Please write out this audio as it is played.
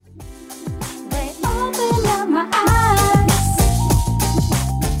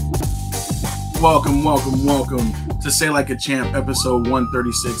Welcome to Say Like a Champ, episode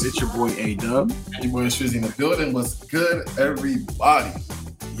 136. It's your boy A-Dub. And your boy Shrizzy in the building. What's good, everybody?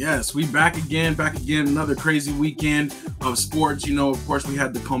 Yes, we back again. Another crazy weekend of sports. You know, of course, we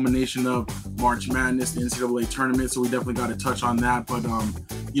had the culmination of March Madness, the NCAA tournament, so we definitely got to touch on that. But,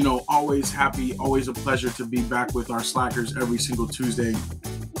 you know, always happy, always a pleasure to be back with our Slackers every single Tuesday.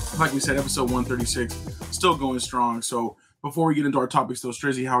 Like we said, episode 136, still going strong. So before we get into our topics, though,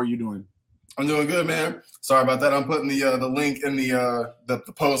 Strizzy, how are you doing? I'm doing good, man. Sorry about that. I'm putting the link in the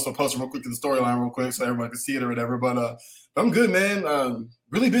post. I'll post it real quick to the storyline real quick so everyone can see it or whatever. But I'm good, man.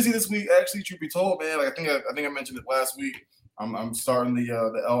 Really busy this week, actually, truth be told, man. Like I think I mentioned it last week. I'm starting the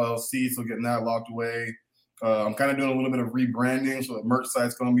LLC, so getting that locked away. I'm kind of doing a little bit of rebranding, so the merch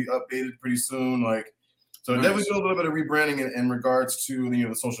site's going to be updated pretty soon. So nice. Definitely do a little bit of rebranding in regards to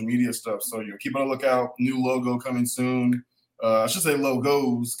the social media stuff. So keep on the lookout. New logo coming soon. I should say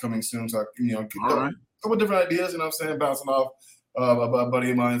logos coming soon. So get a couple different ideas. You know what I'm saying, bouncing off a buddy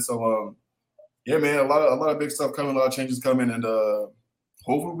of mine. So yeah, man, a lot of big stuff coming, a lot of changes coming, and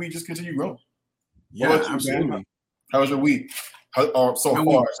hopefully we just continue growing. Yeah, absolutely. Man? How was your week? So far,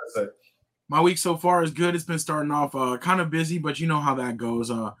 I should say. My week so far is good. It's been starting off kind of busy, but you know how that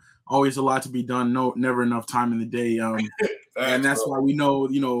goes. Always a lot to be done. Never enough time in the day. And that's why we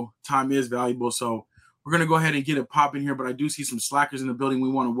know, time is valuable. So we're going to go ahead and get it popping here, but I do see some slackers in the building. We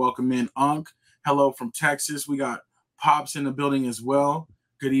want to welcome in Unc. Hello from Texas. We got Pops in the building as well.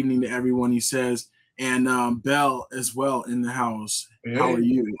 Good evening to everyone, he says. And Bell as well in the house. Hey, how are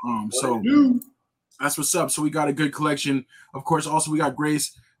you? That's what's up. So we got a good collection. Of course, also we got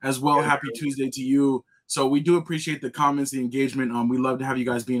Grace as well. Yeah, happy Tuesday to you. So we do appreciate the comments, the engagement. We love to have you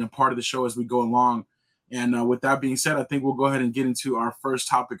guys being a part of the show as we go along. And with that being said, I think we'll go ahead and get into our first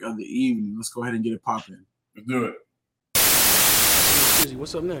topic of the evening. Let's go ahead and get it popping. Let's do it.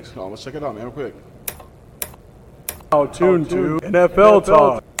 What's up next? Oh, let's check it out, man, real quick. Tune to NFL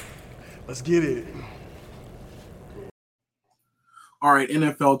Talk. Let's get it. All right,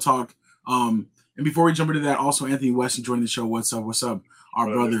 NFL Talk. And before we jump into that, also Anthony Weston joined the show. What's up? Our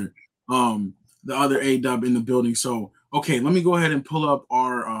brother. The other A-Dub in the building. So, okay, let me go ahead and pull up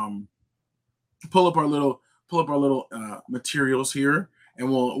our little materials here, and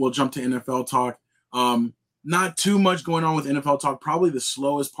we'll jump to NFL Talk. Not too much going on with NFL Talk. Probably the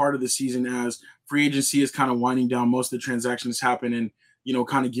slowest part of the season as free agency is kind of winding down. Most of the transactions happen and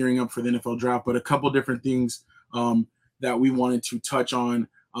kind of gearing up for the NFL draft. But a couple different things that we wanted to touch on.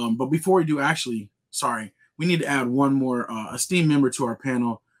 But before we do, we need to add one more esteemed member to our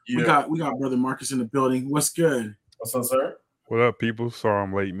panel. Yeah. We got brother Marcus in the building. What's good? What's up, sir? What up, people? Sorry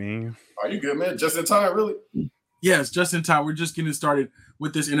I'm late, man. Are you good, man? Just in time, really? Yes, just in time. We're just getting started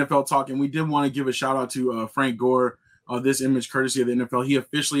with this NFL Talk, and we did want to give a shout out to Frank Gore. This image courtesy of the NFL. He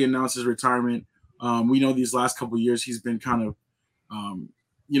officially announced his retirement. We know these last couple of years he's been kind of,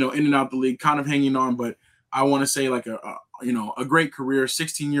 in and out the league, kind of hanging on. But I want to say like a great career,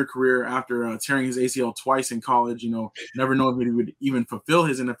 16-year career after tearing his ACL twice in college. Never know if he would even fulfill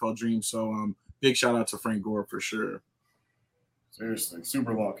his NFL dream. So big shout out to Frank Gore for sure. Seriously,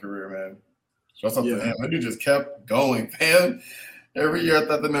 super long career, man. Shouts out to him. That dude just kept going, man. Every year I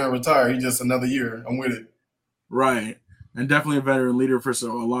thought the man retired. He just another year. I'm with it. Right. And definitely a veteran leader for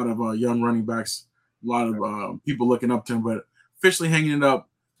a lot of young running backs, a lot of people looking up to him, but officially hanging it up.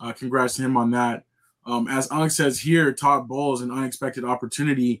 Congrats to him on that. As Unc says here, Todd Bowles, an unexpected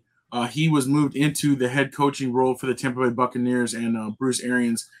opportunity. He was moved into the head coaching role for the Tampa Bay Buccaneers, and Bruce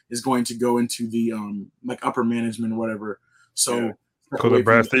Arians is going to go into the upper management or whatever. So pull up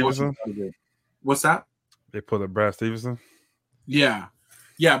Brad Stevenson. What's that? They pull up Brad Stevenson. Yeah,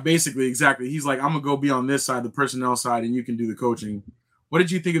 basically, exactly. He's like, I'm gonna go be on this side, the personnel side, and you can do the coaching. What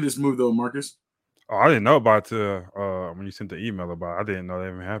did you think of this move, though, Marcus? Oh, I didn't know about it when you sent the email about it. I didn't know that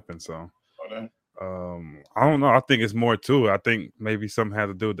even happened. So, I don't know. I think it's more to it. I think maybe something had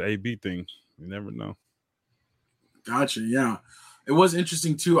to do with the AB thing. You never know. Gotcha. Yeah, it was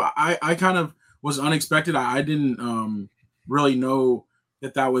interesting too. I kind of was unexpected. I didn't really know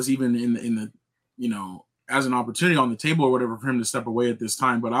that was even in the as an opportunity on the table or whatever for him to step away at this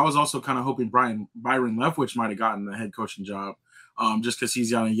time. But I was also kind of hoping Byron Leftwich might have gotten the head coaching job just because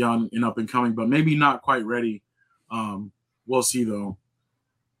he's young and up and coming, but maybe not quite ready. We'll see though.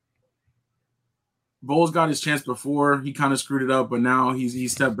 Bowles got his chance before. He kind of screwed it up, but now he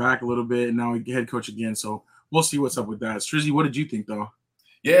stepped back a little bit and now he head coach again. So we'll see what's up with that. Strizzy, what did you think though?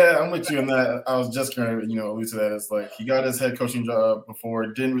 Yeah, I'm with you on that. I was just going to, allude to that. It's like he got his head coaching job before,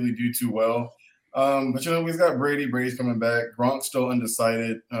 didn't really do too well. But he's got Brady. Brady's coming back. Gronk's still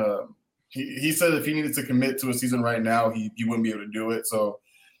undecided. He said if he needed to commit to a season right now, he wouldn't be able to do it. So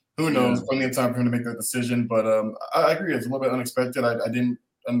who knows? Plenty of time for him to make that decision. But I agree. It's a little bit unexpected. I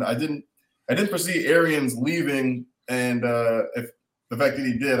didn't foresee Arians leaving, and if the fact that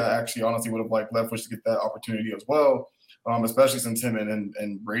he did, I actually honestly would have liked Leftwich to get that opportunity as well, especially since him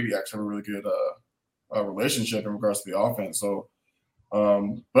and Brady actually have a really good relationship in regards to the offense. So,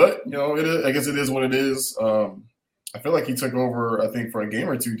 but I guess it is what it is. I feel like he took over, I think, for a game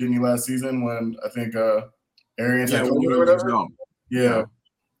or two, didn't he, last season when I think Arians had COVID or whatever? Yeah.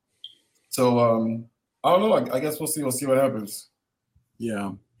 So I don't know. I guess we'll see. We'll see what happens.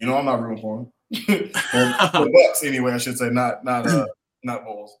 Yeah. I'm not rooting for him. The Bucks, anyway. I should say, not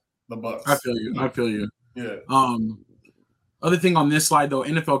Bulls. The Bucks. I feel you. Yeah. Other thing on this slide, though,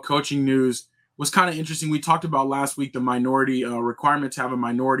 NFL coaching news was kind of interesting. We talked about last week the minority requirement to have a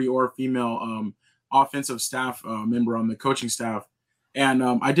minority or female offensive staff member on the coaching staff. And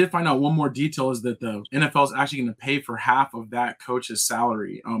I did find out one more detail is that the NFL is actually going to pay for half of that coach's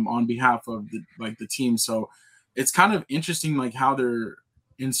salary on behalf of the team. So it's kind of interesting, like how they're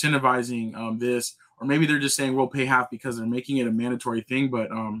incentivizing this, or maybe they're just saying we'll pay half because they're making it a mandatory thing. But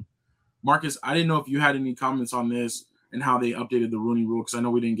Marcus, I didn't know if you had any comments on this and how they updated the Rooney Rule, because I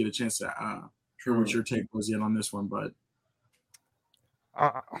know we didn't get a chance to hear what your take was yet on this one. But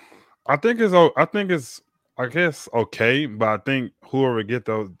I think it's I guess okay, but I think whoever get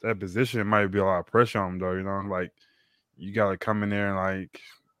that position might be a lot of pressure on them, though. Like you got to come in there and like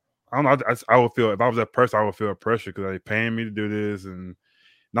I don't know. I would feel if I was that person, I would feel pressure because they're paying me to do this, and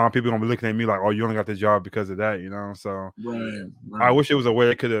now people gonna be looking at me like, "Oh, you only got the job because of that," So right. I wish it was a way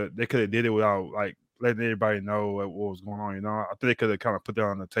they could have did it without like letting everybody know what was going on. I think they could have kind of put that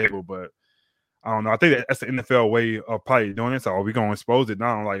on the table, but I don't know. I think that's the NFL way of probably doing it. So we're gonna expose it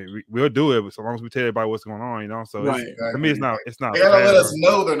now. Like we'll do it, but so long as we tell everybody what's going on, So right. To me, it's not. They gotta let us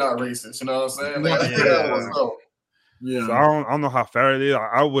know they're not racist. You know what I'm saying? They gotta let us know. Yeah. So I don't know how fair it is.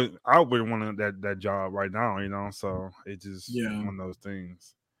 I wouldn't want that job right now. So it just one of those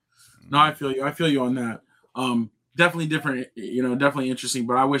things. No, I feel you on that. Definitely different. Definitely interesting.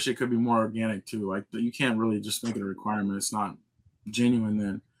 But I wish it could be more organic too. Like you can't really just make it a requirement. It's not genuine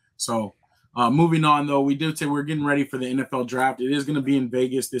then. So. Moving on, though, we did say we're getting ready for the NFL draft. It is going to be in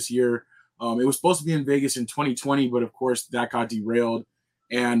Vegas this year. It was supposed to be in Vegas in 2020, but of course that got derailed.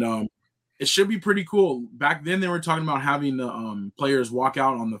 And it should be pretty cool. Back then they were talking about having the players walk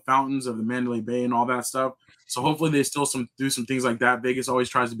out on the fountains of the Mandalay Bay and all that stuff. So hopefully they still do some things like that. Vegas always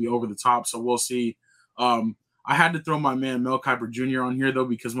tries to be over the top, so we'll see. I had to throw my man Mel Kiper Jr. on here, though,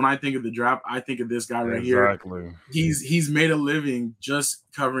 because when I think of the draft, I think of this guy right here. Exactly. He's made a living just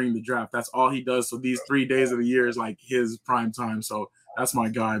covering the draft. That's all he does. So these 3 days of the year is like his prime time. So that's my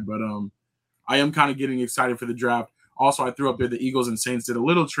guy. But I am kind of getting excited for the draft. Also, I threw up there the Eagles and Saints did a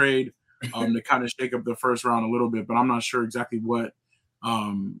little trade to kind of shake up the first round a little bit, but I'm not sure exactly what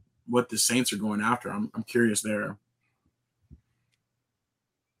the Saints are going after. I'm curious there.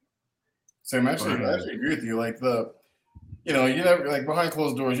 Same, I actually agree with you. Like you never like behind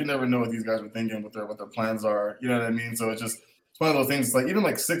closed doors, you never know what these guys are thinking, what their plans are. You know what I mean? So it's one of those things. It's like even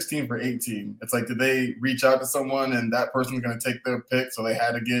like 16 for 18. It's like, did they reach out to someone and that person's going to take their pick, so they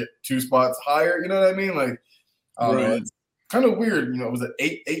had to get 2 spots higher? You know what I mean? Like, it's kind of weird. Was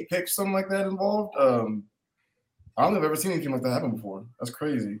it 8 picks, something like that involved? I don't think I've ever seen anything like that happen before. That's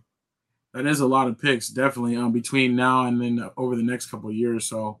crazy. That is a lot of picks, definitely. Between now and then over the next couple of years,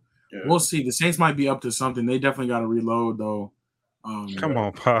 so. Yeah. We'll see. The Saints might be up to something. They definitely got to reload, though. Come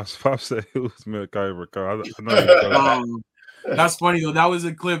on, Pops. Pops said it was Mel Kiper. I know that's funny, though. That was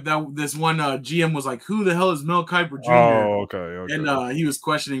a clip that this one GM was like, "Who the hell is Mel Kiper Jr.?" Oh, okay. And he was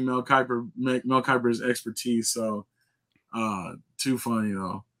questioning Mel Kiper's expertise. So, too funny,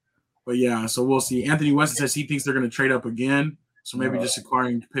 though. But, yeah, so we'll see. Anthony Weston says he thinks they're going to trade up again. So maybe just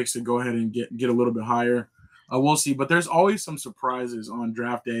acquiring picks to go ahead and get a little bit higher. We'll see, but there's always some surprises on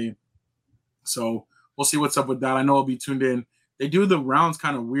draft day. So we'll see what's up with that. I know I'll be tuned in. They do the rounds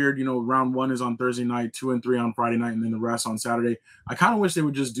kind of weird. Round 1 is on Thursday night, 2 and 3 on Friday night, and then the rest on Saturday. I kind of wish they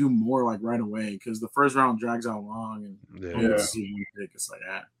would just do more like right away because the first round drags out long and see it's like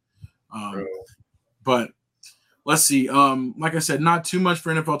that. But let's see. Like I said, not too much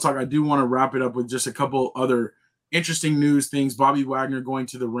for NFL talk. I do want to wrap it up with just a couple other interesting news things. Bobby Wagner going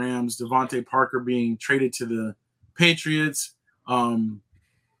to the Rams, Devontae Parker being traded to the Patriots, and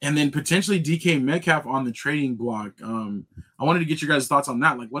then potentially DK Metcalf on the trading block. I wanted to get your guys' thoughts on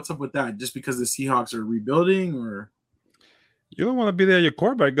that. Like, what's up with that? Just because the Seahawks are rebuilding, or you don't want to be there, your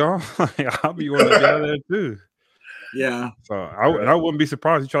quarterback gone? I'll be wanting to be out there too. Yeah. So I wouldn't be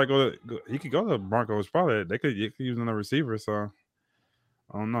surprised. He tried to go. He could go to the Broncos. Probably they could use another receiver. So.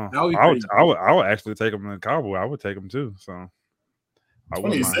 I don't know. I would actually take him in the Cowboy. I would take him too. So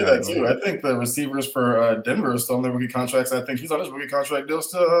Funny you say that too. I think the receivers for Denver are still on their rookie contracts. I think he's on his rookie contract deal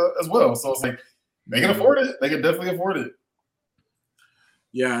still as well. So it's like they can afford it. They can definitely afford it.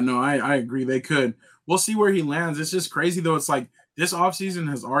 Yeah, no, I agree. They could. We'll see where he lands. It's just crazy though. It's like this offseason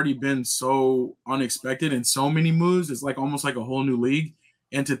has already been so unexpected and so many moves. It's like almost like a whole new league.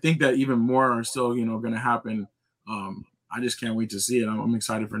 And to think that even more are still, going to happen, I just can't wait to see it. I'm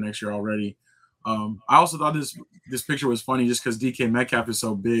excited for next year already. I also thought this picture was funny just because DK Metcalf is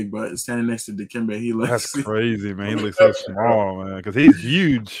so big, but standing next to Dikembe, he looks that's crazy, man. He looks so small, man, because he's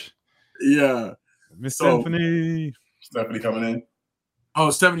huge. Yeah. Miss Stephanie coming in. Oh,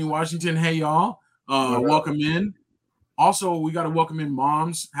 Stephanie Washington. Hey, y'all. Welcome in. Also, we got to welcome in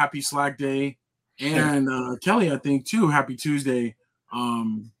moms. Happy Slack Day. And Kelly, I think, too. Happy Tuesday.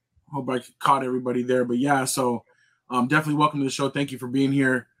 Hope I caught everybody there. But, yeah, so definitely welcome to the show. Thank you for being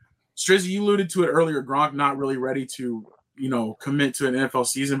here. Strizzy, you alluded to it earlier. Gronk not really ready to, commit to an NFL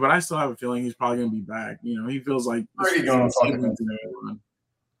season, but I still have a feeling he's probably going to be back. He feels like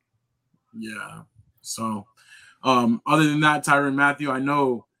yeah. So, other than that, Tyrann Mathieu, I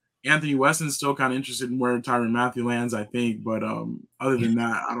know Anthony Weston's still kind of interested in where Tyrann Mathieu lands, I think, but other than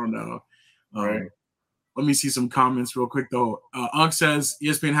that, I don't know. Right. Let me see some comments real quick though. Unk says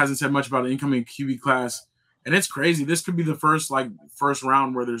ESPN hasn't said much about the incoming QB class. And it's crazy. This could be the first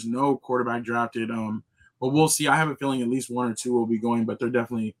round where there's no quarterback drafted. But we'll see. I have a feeling at least one or two will be going, but they're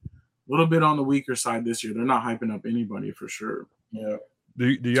definitely a little bit on the weaker side this year. They're not hyping up anybody for sure. Yeah.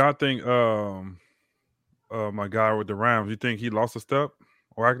 Do y'all think my guy with the Rams, you think he lost a step,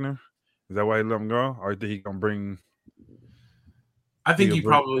 Wagner? Is that why he let him go? Or you think he gonna bring? I think he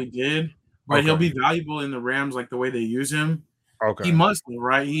probably did, but he'll be valuable in the Rams, like the way they use him. Okay. He must,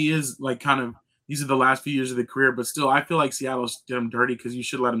 right? He is like kind of. These are the last few years of the career, but still, I feel like Seattle's did him dirty because you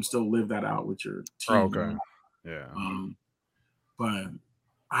should let him still live that out with your team. Okay. Yeah. But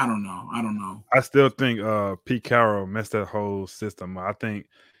I don't know. I still think Pete Carroll messed that whole system. I think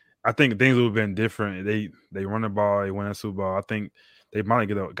things would have been different. They run the ball, they win a Super Bowl. I think they might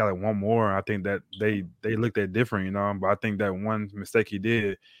got one more. I think that they looked at different, But I think that one mistake he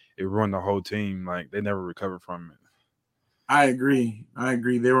did, it ruined the whole team. Like they never recovered from it. I agree.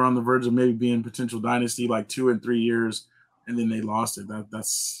 They were on the verge of maybe being potential dynasty like 2 and 3 years, and then they lost it.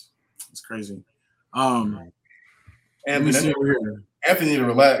 That's crazy. Anthony need to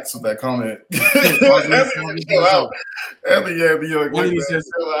relax with that comment.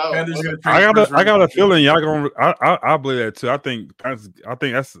 I got a feeling y'all gonna. I believe that too. I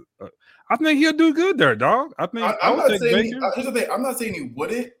think he'll do good there, dog. I'm not saying he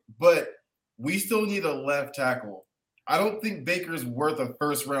wouldn't, but we still need a left tackle. I don't think Baker's worth a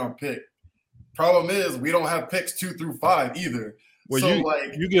first-round pick. Problem is, we don't have picks 2 through 5 either. Well,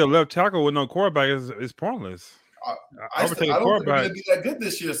 you get a left tackle with no quarterback is pointless. I don't think they're going to be that good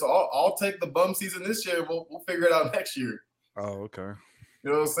this year, so I'll take the bum season this year. We'll figure it out next year. Oh, okay.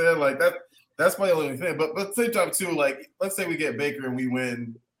 You know what I'm saying? Like that's my only thing. But at the same time, too, like let's say we get Baker and we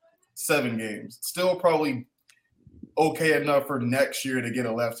win 7 games, still probably okay enough for next year to get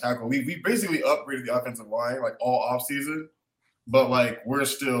a left tackle. We basically upgraded the offensive line like all offseason, but like we're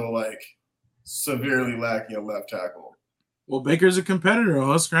still like severely lacking a left tackle. Well, Baker's a competitor.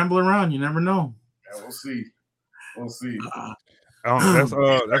 He'll scramble around. You never know. Yeah, we'll see.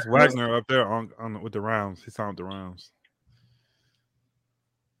 That's Wagner up there on with the Rams. He's on the Rams,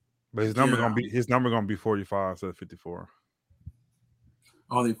 but his number gonna be 45 instead of 54.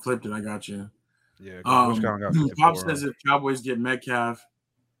 Oh, they flipped it. I got you. Yeah. Pop says if Cowboys get Metcalf,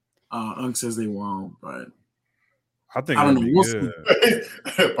 Unk says they won't, but I don't know. We'll see.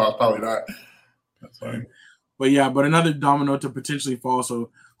 Probably not. That's fine. But another domino to potentially fall.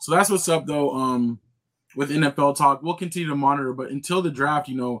 So that's what's up though. With NFL talk, we'll continue to monitor, but until the draft,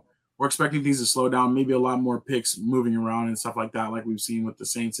 we're expecting things to slow down. Maybe a lot more picks moving around and stuff like that, like we've seen with the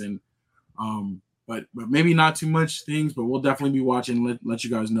Saints. And but maybe not too much things, but we'll definitely be watching. Let you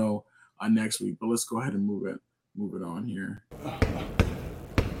guys know next week. But let's go ahead and move it on here.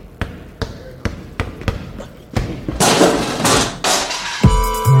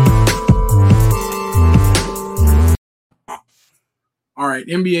 All right,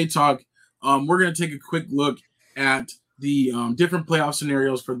 NBA talk. We're going to take a quick look at the different playoff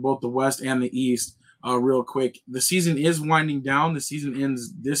scenarios for both the West and the East real quick. The season is winding down. The season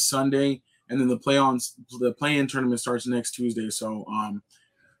ends this Sunday, and then the play-in tournament starts next Tuesday. So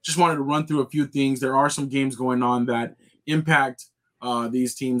just wanted to run through a few things. There are some games going on that impact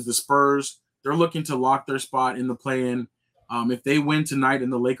these teams. The Spurs, they're looking to lock their spot in the play-in. If they win tonight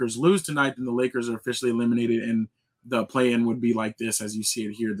and the Lakers lose tonight, then the Lakers are officially eliminated, and the play-in would be like this, as you see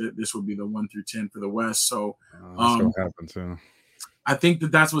it here. This would be the 1 through 10 for the West. So that's gonna happen too. I think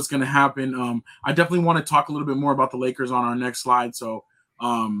that that's what's going to happen. I definitely want to talk a little bit more about the Lakers on our next slide. So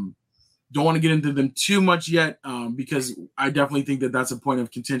don't want to get into them too much yet because I definitely think that that's a point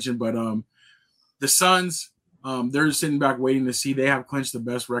of contention. But the Suns, they're sitting back waiting to see. They have clinched the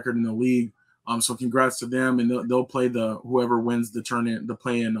best record in the league. So congrats to them, and they'll play whoever wins the tournament, the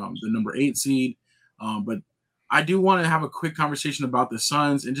play-in, the number 8 seed. But I do want to have a quick conversation about the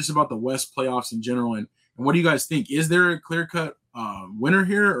Suns and just about the West playoffs in general. And what do you guys think? Is there a clear-cut winner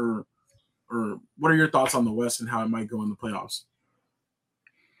here, or what are your thoughts on the West and how it might go in the playoffs?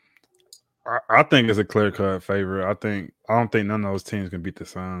 I think it's a clear-cut favorite. I don't think none of those teams can beat the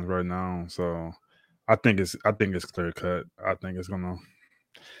Suns right now. So I think it's clear-cut. I think it's gonna.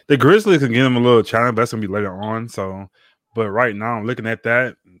 The Grizzlies can give them a little challenge, but that's gonna be later on. So, but right now, I'm looking at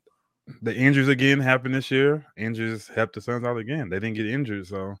that. The injuries again happened this year. Injuries helped the Suns out again. They didn't get injured,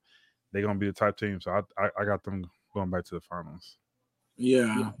 so they're gonna be the type team. So I got them going back to the finals.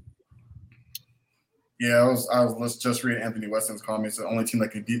 Yeah. I was just reading Anthony Weston's comments. The only team that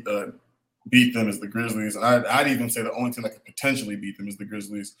could beat them is the Grizzlies. And I'd even say the only team that could potentially beat them is the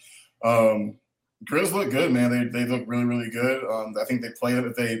Grizzlies. Grizz look good, man. They look really, really good. I think they play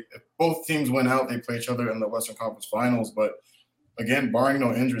if both teams win out, they play each other in the Western Conference Finals. But again, barring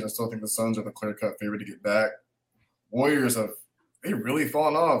no injuries, I still think the Suns are the clear-cut favorite to get back. Warriors they really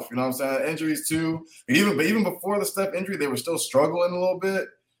fallen off. You know what I'm saying? Injuries too. But even before the Steph injury, they were still struggling a little bit.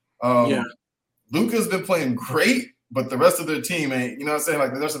 Luka's been playing great, but the rest of their team ain't. You know what I'm saying?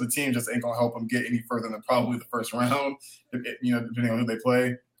 Like the rest of the team just ain't gonna help them get any further than probably the first round. Depending on who they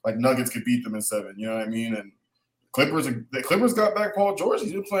play. Like Nuggets could beat them in 7. You know what I mean? And the Clippers got back Paul George.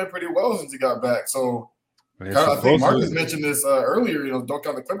 He's been playing pretty well since he got back. So I think Marcus mentioned this earlier. Don't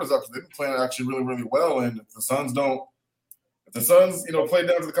count the Clippers out because they've been playing actually really, really well. And if the Suns play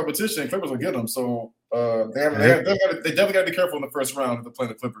down to the competition, Clippers will get them. So they definitely got to be careful in the first round if they're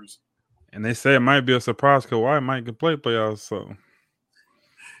playing the Clippers. And they say it might be a surprise because Kawhi might get play playoffs. So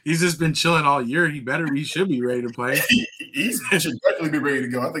he's just been chilling all year. He should be ready to play. He should definitely be ready to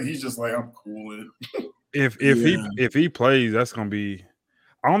go. I think he's just like, I'm cool with it. If he plays, that's gonna be.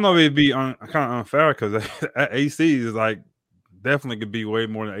 I don't know if it'd be kind of unfair because AC is like definitely could be way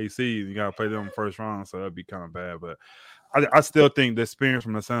more than AC. You gotta play them first round, so that'd be kind of bad. But I still think the experience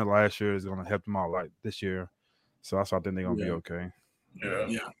from the Suns last year is gonna help them out like this year. So that's why I think they're gonna be okay.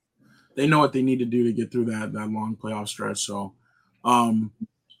 Yeah. They know what they need to do to get through that long playoff stretch. So,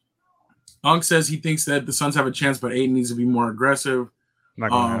 Unk says he thinks that the Suns have a chance, but Ayton needs to be more aggressive. Not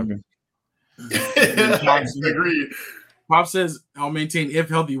gonna happen. I agree. Pop says, I'll maintain if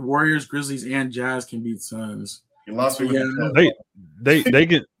healthy, Warriors, Grizzlies, and Jazz can beat Suns. He lost they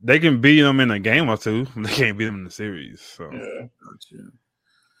can beat them in a game or two. They can't beat them in the series. So Gotcha.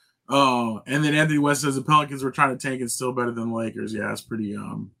 Oh, and then Anthony West says the Pelicans were trying to tank and still better than the Lakers. Yeah, it's pretty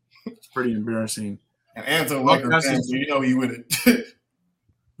embarrassing. And Anthony Lakers fans, so you know he with it.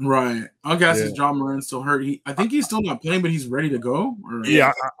 Right. Uncle says John Moran's still hurt. I think he's still not playing, but he's ready to go.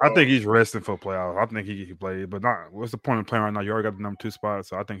 I think he's resting for playoffs. I think he can play, but not. What's the point of playing right now? You already got the number 2 spot,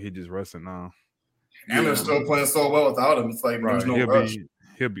 so I think he's just resting now. And they're still playing so well without him. It's like there's no rush.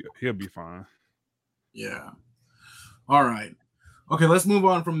 He'll be fine. Yeah. All right. Okay, let's move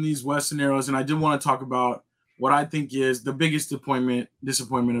on from these West scenarios, and I did want to talk about what I think is the biggest disappointment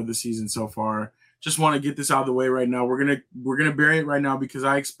of the season so far. Just want to get this out of the way right now. We're gonna bury it right now because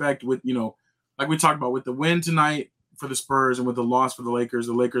I expect like we talked about with the win tonight for the Spurs and with the loss for the Lakers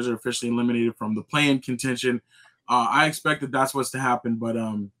are officially eliminated from the play-in contention. I expect that that's what's to happen. But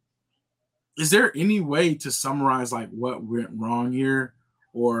is there any way to summarize like what went wrong here,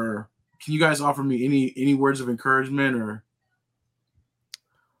 or can you guys offer me any words of encouragement or?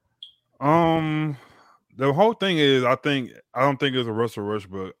 The whole thing is, I don't think it was a Russell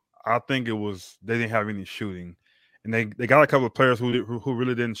Westbrook. I think it was they didn't have any shooting, and they got a couple of players who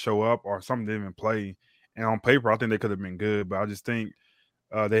really didn't show up or some didn't even play. And on paper, I think they could have been good, but I just think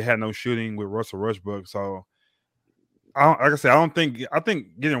they had no shooting with Russell Westbrook. So, I think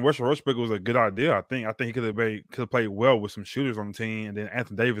getting Russell Westbrook was a good idea. I think he could have played well with some shooters on the team, and then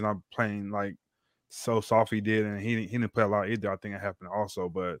Anthony Davis not playing like so soft he did, and he didn't play a lot either. I think it happened also,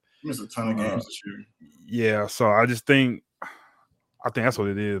 but he missed a ton of games this year. Yeah, so I think that's what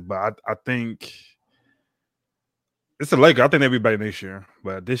it is. But I think it's the Lakers. I think they'll be better next year.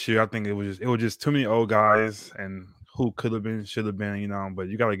 But this year, I think it was just too many old guys and who could have been, should have been, But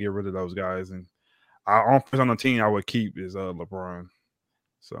you got to get rid of those guys. And on the team I would keep is LeBron.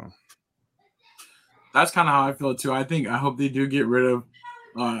 So that's kind of how I feel too. I hope they do get rid of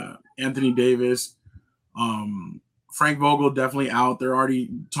Anthony Davis. Frank Vogel definitely out. They're already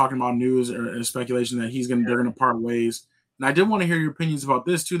talking about news or speculation that they're gonna part ways And I did want to hear your opinions about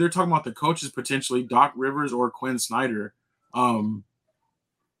this too. They're talking about the coaches potentially Doc Rivers or Quinn Snyder.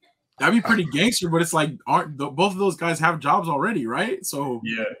 That'd be pretty gangster, but it's like both of those guys have jobs already, right? So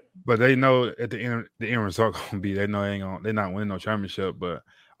yeah, but they know at the end result gonna be they're not winning no championship. But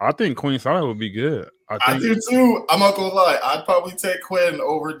I think Quinn Snyder would be good. I do too. I'm not gonna lie. I'd probably take Quinn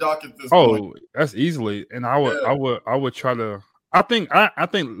over Doc at this point. Oh, that's easily, and I would try to. I think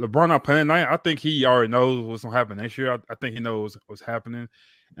LeBron not playing tonight. I think he already knows what's gonna happen next year. I think he knows what's happening,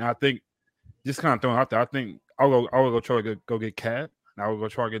 and I think just kind of throwing it out there. I think I will go try to go get Cat. And I will go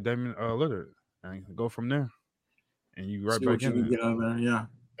try to get Damian Lillard and go from there. And you right back in there. Get out of there. Yeah,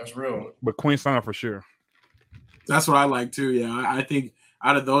 that's real. But Quinn Snyder for sure. That's what I like too. Yeah, I think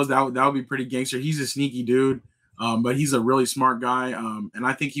out of those that would be pretty gangster. He's a sneaky dude, but he's a really smart guy. And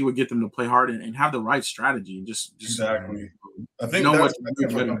I think he would get them to play hard and have the right strategy. Just exactly. I think know what to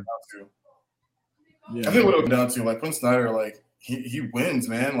do. Yeah, I think what it would come down to, like Quinn Snyder, like he wins,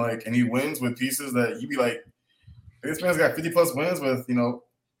 man. Like, and he wins with pieces that you'd be like, this man's got 50+ wins with,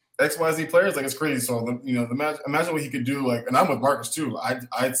 XYZ players. Like, it's crazy. So, imagine what he could do. Like, and I'm with Marcus too.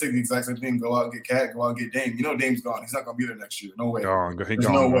 I'd say the exact same thing. Go out and get Cat. Go out and get Dame. Dame's gone. He's not going to be there next year. No way. There's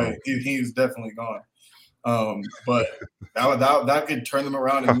no way. He's definitely gone. But that could turn them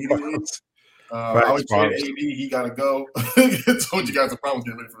around immediately. I would trade AD. He got to go. I told you guys the problem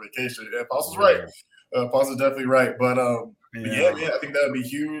getting ready for vacation. Yeah, Paul's right. Paul's definitely right. But yeah, I think that would be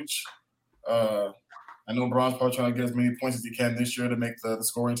huge. I know Bron's probably trying to get as many points as he can this year to make the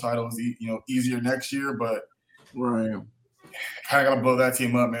scoring titles, easier next year. But right, kind of got to blow that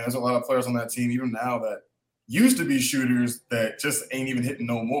team up, man. There's a lot of players on that team, even now, that used to be shooters that just ain't even hitting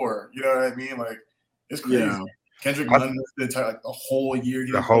no more. You know what I mean? Like, it's crazy. Yeah. Kendrick Nunn the whole year.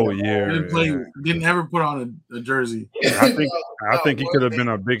 The whole year. Didn't ever put on a jersey. Yeah, I think he could have been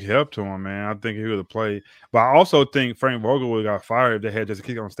a big help to him, man. I think he would have played. But I also think Frank Vogel would have got fired if they had just a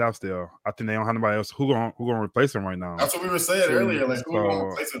kick on staff still. I think they don't have nobody else who gonna replace him right now. That's what we were saying earlier. Like, who gonna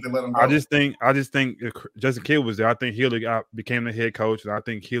replace him if they let him go? I just think if Jason Kidd was there, I think he'll have became the head coach, and I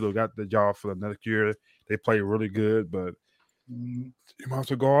think he'll have got the job for the next year. They played really good, but you might have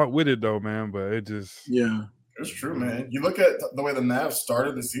to go out with it though, man. But it just It's true, man. You look at the way the Mavs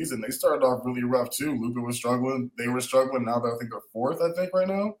started the season. They started off really rough, too. Luka was struggling. They were struggling. Now I think they're fourth, right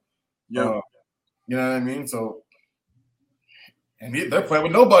now. Yeah. You know what I mean? So, and they're playing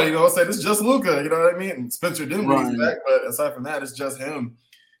with nobody. Say this is just Luka. You know what I mean? And Spencer Dinwiddie's back, but aside from that, it's just him.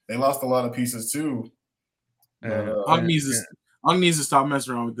 They lost a lot of pieces, too. Hug needs to stop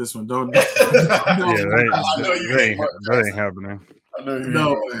messing around with this one. Don't. That ain't happening. I know you.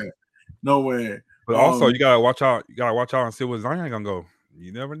 No way. But also, you gotta watch out. You gotta watch out and see what Zion gonna go.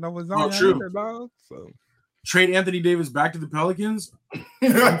 You never know what Zion is about. So trade Anthony Davis back to the Pelicans.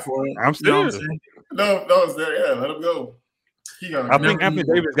 I'm still. No, it's there. Yeah, let him go. I think Anthony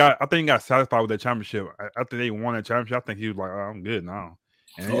Davis got satisfied with that championship. After they won that championship, I think he was like, "Oh, I'm good now."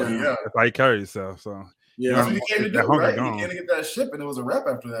 And that's how he carried himself. So that's what he came to do, right? He came to get that ship, and it was a wrap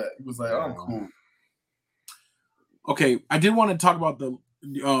after that. He was like, "Oh, I'm cool." Okay, I did want to talk about the.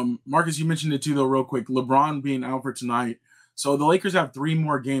 Marcus, you mentioned it too, though, real quick. LeBron being out for tonight. So the Lakers have 3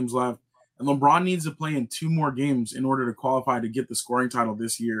 more games left, and LeBron needs to play in 2 more games in order to qualify to get the scoring title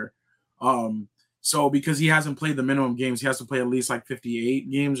this year. So because he hasn't played the minimum games, he has to play at least like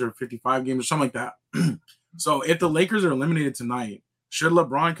 58 games or 55 games or something like that. So if the Lakers are eliminated tonight, should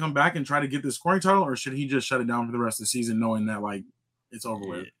LeBron come back and try to get the scoring title, or should he just shut it down for the rest of the season, knowing that like it's over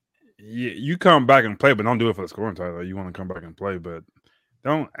with? Yeah, you come back and play, but don't do it for the scoring title. You want to come back and play, but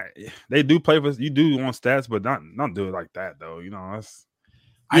they do play for you do want stats, but not do it like that though. That's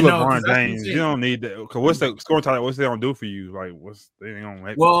LeBron James. You don't need that. Cause what's the scoring title? What's they gonna do for you? Like they gonna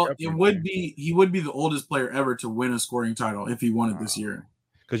make? Well, he would be the oldest player ever to win a scoring title if he won it this year.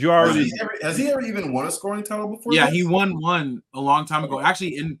 Because you already has he ever even won a scoring title before? Yeah, he won one a long time ago.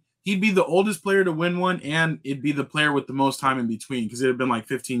 Actually, and he'd be the oldest player to win one, and it'd be the player with the most time in between because it had been like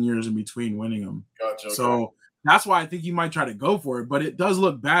 15 years in between winning them. Gotcha. So. That's why I think you might try to go for it, but it does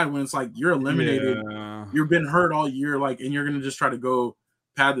look bad when it's like you're eliminated, you've been hurt all year, like, and you're gonna just try to go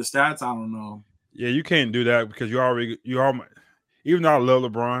pad the stats. I don't know. Yeah, you can't do that because you already even though I love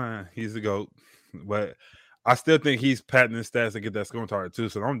LeBron, he's the GOAT, but I still think he's padding his stats to get that scoring title too.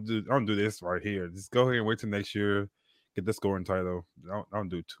 So don't do this right here. Just go ahead and wait till next year, get the scoring title. Don't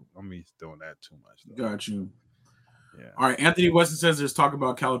do too. I mean, he's doing that too much. Though. Got you. Yeah. All right, Anthony Weston says there's talk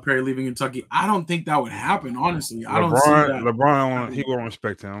about Calipari leaving Kentucky. I don't think that would happen, honestly. I don't see that. LeBron, he won't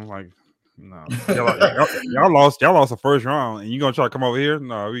respect him. Like, no, y'all lost the first round, and you gonna try to come over here?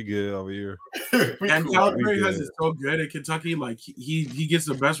 No, we good over here. And Calipari has it so good at Kentucky. Like he gets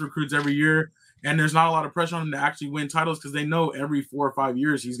the best recruits every year. and there's not a lot of pressure on him to actually win titles because they know every 4 or 5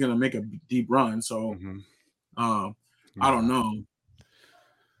 years he's going to make a deep run. So, I don't know.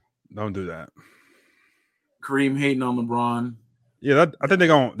 Don't do that. Kareem hating on LeBron. Yeah, I think they're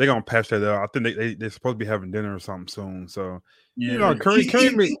gonna patch that up. I think they're supposed to be having dinner or something soon. So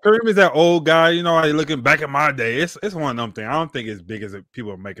Kareem is that old guy. You know, like looking back at my day, it's one of them things. I don't think as big as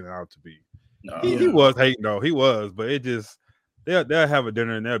people are making it out to be. No, he was hating though. He was, but it just they'll have a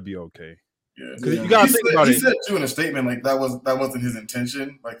dinner and they'll be okay. Because you gotta think about it. He said too in a statement like that wasn't his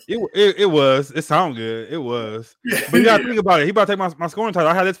intention. Like it was. It sounded good. It was. But you gotta think about it. He about to take my scoring title.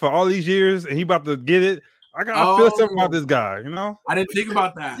 I had this for all these years, and he about to get it. I feel something about this guy, you know. I didn't think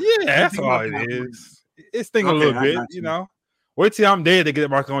about that. Yeah, that's all it is. It's thinking a little bit, you know. Wait till I'm dead to get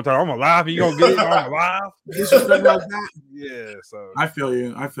my scoring title. I'm alive, and you gonna get it? I'm alive. Yeah, so I feel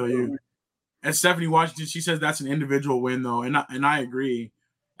you. And Stephanie Washington, she says that's an individual win though, and I agree.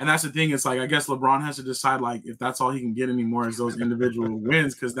 And that's the thing. It's like I guess LeBron has to decide like if that's all he can get anymore is those individual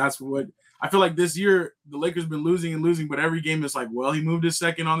wins, because that's what I feel like this year the Lakers been losing, but every game is like, well, he moved his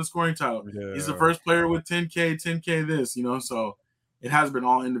second on the scoring title. Yeah. He's the first player with 10K this, you know. So it has been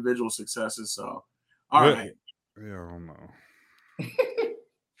all individual successes. So all right. Yeah, I don't know.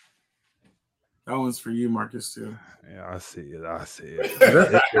 That one's for you, Marcus, too. Yeah, I see it. Is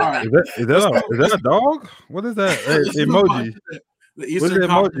that a dog? What is that emoji? The Eastern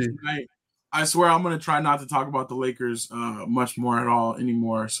Conference tonight. I swear I'm going to try not to talk about the Lakers much more at all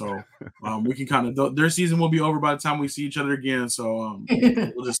anymore. So we can kind of – their season will be over by the time we see each other again. So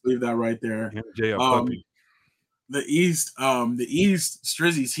we'll just leave that right there. The East,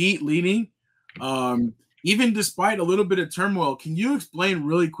 Strizzy's Heat leading. Even despite a little bit of turmoil, can you explain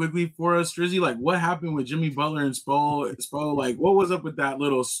really quickly for us, Strizzy, like what happened with Jimmy Butler and Spo? Like what was up with that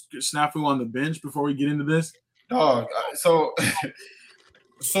little snafu on the bench before we get into this? So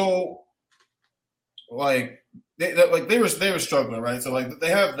like they were struggling, right? So like they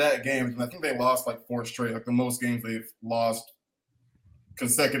have that game, and I think they lost like 4 straight, like the most games they've lost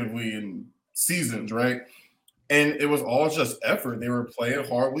consecutively in seasons, right? And it was all just effort. They were playing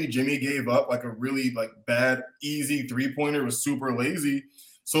horribly. Jimmy gave up like a really like bad, easy 3-pointer. It was super lazy.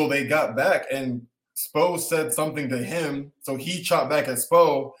 So they got back, and Spo said something to him. So he chopped back at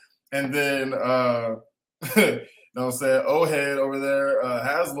Spo, and then said O-head over there,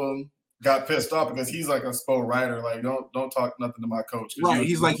 Haslam got pissed off because he's like a Spo writer. Like, don't talk nothing to my coach. Right.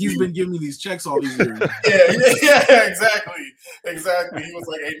 He's like, he's been giving me these checks all these years. yeah, exactly. He was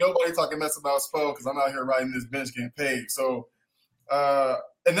like, ain't nobody talking mess about Spo because I'm out here riding this bench getting paid. So,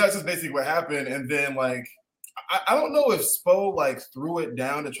 and that's just basically what happened. And then, like, I don't know if Spo, like, threw it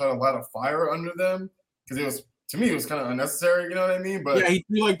down to try to light a fire under them because to me, it was kind of unnecessary, you know what I mean? But yeah, he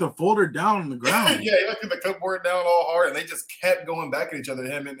threw like the folder down on the ground. Yeah, he threw the cupboard down all hard, and they just kept going back at each other,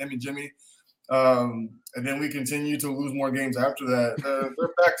 him and Jimmy. And then we continue to lose more games after that.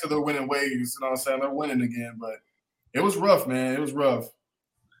 They're back to their winning ways, you know what I'm saying? They're winning again, but it was rough, man. It was rough.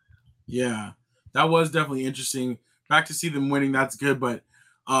 Yeah, that was definitely interesting. Back to see them winning, that's good. But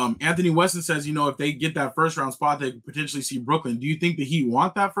Anthony Weston says, you know, if they get that first-round spot, they could potentially see Brooklyn. Do you think the Heat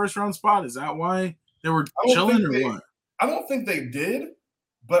want that first-round spot? Is that why they were chilling or what? I don't think they did,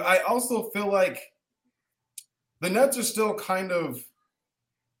 but I also feel like the Nets are still kind of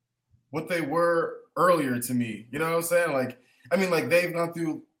what they were earlier to me. You know what I'm saying? Like, I mean, like they've gone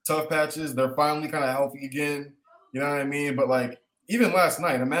through tough patches. They're finally kind of healthy again. You know what I mean? But like even last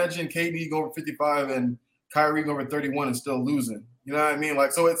night, imagine KD go over 55 and Kyrie go over 31 and still losing. You know what I mean?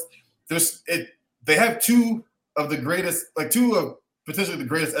 Like, so they have two of potentially the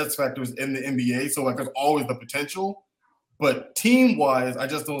greatest X factors in the NBA. So like there's always the potential, but team wise, I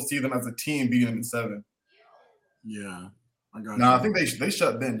just don't see them as a team beating them in 7. Yeah. I think they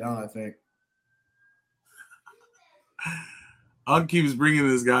shut Ben down, I think. Ugg keeps bringing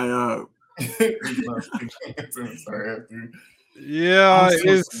this guy up. Sorry, dude. Yeah,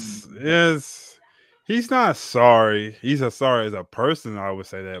 it's he's not sorry. He's sorry as a person, I would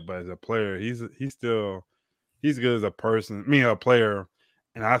say that, but as a player, he's good as a person. A player,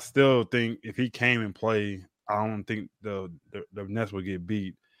 and I still think if he came and played, I don't think the Nets would get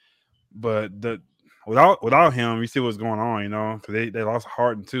beat. But without him, you see what's going on, you know, because they lost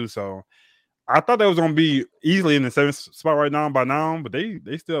Harden too. So I thought they was gonna be easily in the 7th spot right now by now, but they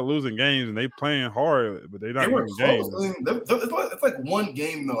still losing games and they playing hard, but they're not winning games. I mean, it's like one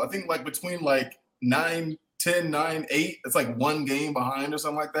game though. I think like between like 9, 10, 9, 8, it's like one game behind or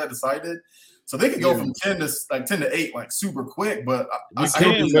something like that decided. So they could go from 10 to 8 like super quick, but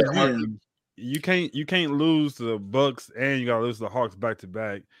you can't lose to the Bucks and you gotta lose to the Hawks back to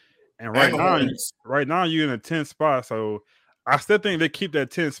back. And right now you're in a 10th spot, so I still think they keep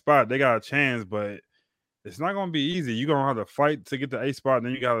that 10th spot. They got a chance, but it's not going to be easy. You're going to have to fight to get the 8th spot, and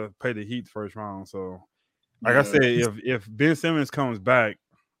then you got to pay the Heat first round. So, like I said, if Ben Simmons comes back,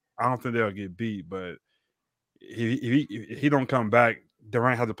 I don't think they'll get beat. But if he don't come back,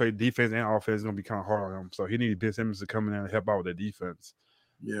 Durant has to play defense and offense. It's going to be kind of hard on him. So he needs Ben Simmons to come in and help out with the defense.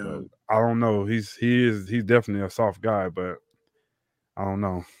 Yeah, but I don't know. He's definitely a soft guy, but I don't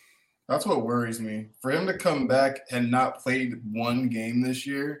know. That's what worries me. For him to come back and not played one game this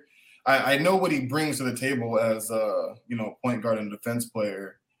year, I know what he brings to the table as a point guard and defense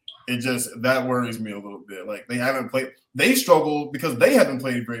player. That worries me a little bit. Like they haven't played, they struggle because they haven't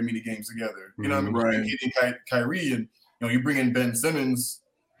played very many games together. You know what I mean? Right. Getting Kyrie and you bring in Ben Simmons,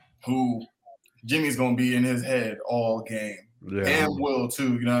 who Jimmy's gonna be in his head all game. Yeah. And Will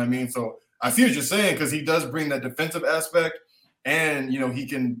too, you know what I mean? So I see what you're saying because he does bring that defensive aspect, and he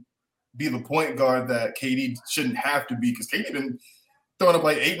can be the point guard that KD shouldn't have to be because KD been throwing up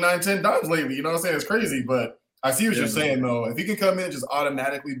like 8, 9, 10 dimes lately. You know what I'm saying? It's crazy, but I see what you're saying though. If he can come in and just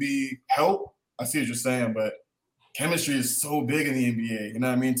automatically be help, I see what you're saying. But chemistry is so big in the NBA. You know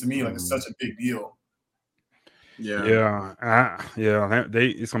what I mean? To me, like it's such a big deal. Yeah.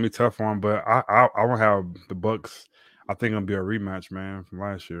 It's gonna be tough for him, but I won't have the Bucks. I think it'll be a rematch, man, from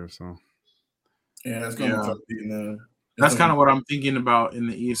last year. So yeah, it's gonna be tough beating them. That's kind of what I'm thinking about in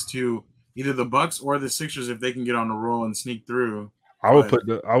the East too. Either the Bucks or the Sixers if they can get on the roll and sneak through. I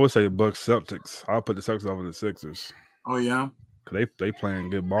would say the Bucks Celtics. I'll put the Celtics over the Sixers. Oh yeah, because they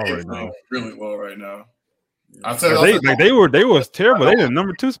playing good ball right now. Really well right now. I said they was terrible. They in the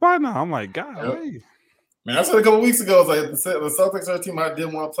number 2 spot now. I'm like, God, man, I said a couple weeks ago, I was like the Celtics are a team I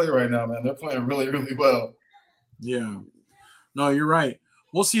didn't want to play right now, man. They're playing really, really well. Yeah, no, you're right.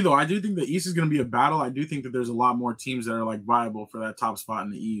 We'll see though. I do think the East is going to be a battle. I do think that there's a lot more teams that are like viable for that top spot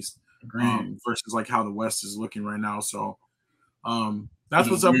in the East versus like how the West is looking right now. So that's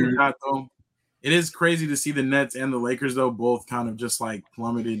what's up with that though. It is crazy to see the Nets and the Lakers though both kind of just like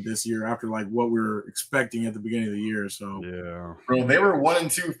plummeted this year after like what we were expecting at the beginning of the year. So yeah, bro, they were 1 and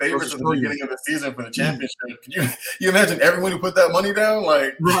 2 favorites at the beginning of the season for the championship. Can you imagine everyone who put that money down?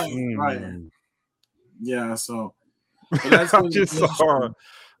 Like right. Yeah, so I just saw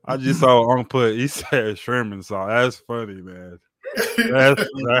Unc put. He said Sherman saw. That's funny, man.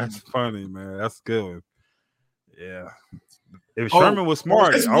 That's funny, man. That's good. Yeah. If Sherman was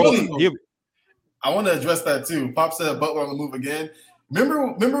smart, I want to address that too. Pop said Butler on the move again.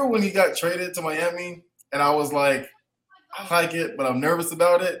 Remember when he got traded to Miami, and I was like, I like it, but I'm nervous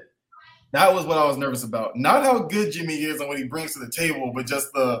about it. That was what I was nervous about. Not how good Jimmy is and what he brings to the table, but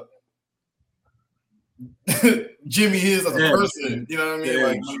just the Jimmy is as a person. You know what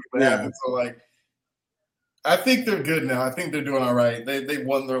I mean? So like, I think they're good now. I think they're doing all right. They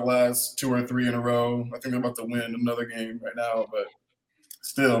won their last 2 or 3 in a row. I think they're about to win another game right now, but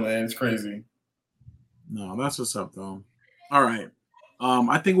still, man, it's crazy. No, that's what's up though. All right.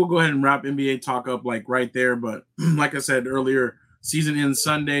 I think we'll go ahead and wrap NBA talk up like right there. But like I said earlier, season ends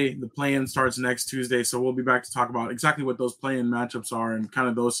Sunday. The play-in starts next Tuesday. So we'll be back to talk about exactly what those play-in matchups are and kind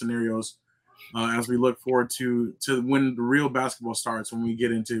of those scenarios as we look forward to when the real basketball starts, when we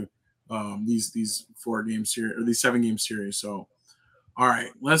get into these 4-game series or these 7-game series. So, all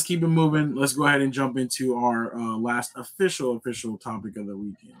right, let's keep it moving. Let's go ahead and jump into our last official topic of the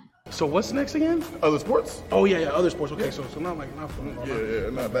weekend. So what's next again? Other sports? Oh yeah, other sports. Okay, so not football. Yeah,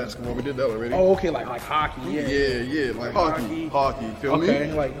 not basketball. We did that already. Oh, okay, like hockey. Yeah, like hockey. Feel me?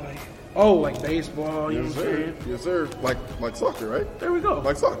 Okay, like baseball. You know what I'm saying? Yes, sir. Like soccer, right? There we go.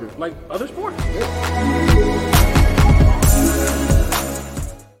 Like soccer. Like other sports.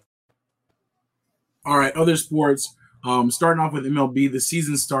 All right, other sports. Starting off with MLB, the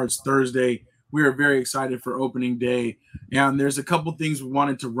season starts Thursday. We are very excited for opening day, and there's a couple things we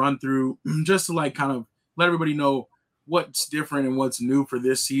wanted to run through just to like kind of let everybody know what's different and what's new for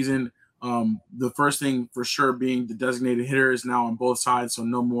this season. The first thing for sure being the designated hitter is now on both sides, so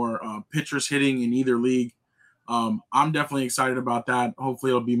no more pitchers hitting in either league. I'm definitely excited about that.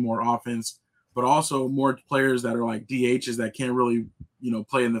 Hopefully it'll be more offense, but also more players that are like DHs that can't really,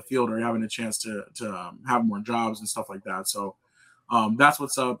 play in the field or having a chance to have more jobs and stuff like that. So that's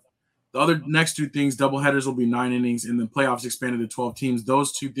what's up. The other next 2 things, doubleheaders will be 9 innings, and the playoffs expanded to 12 teams.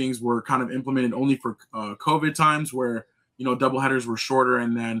 Those 2 things were kind of implemented only for COVID times where, doubleheaders were shorter.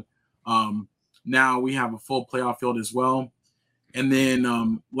 And then now we have a full playoff field as well. And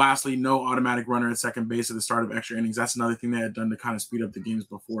then lastly, no automatic runner at second base at the start of extra innings. That's another thing they had done to kind of speed up the games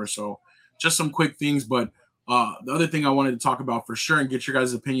before. So just some quick things. But the other thing I wanted to talk about for sure and get your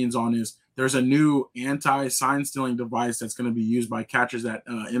guys' opinions on is there's a new anti-sign stealing device that's going to be used by catchers that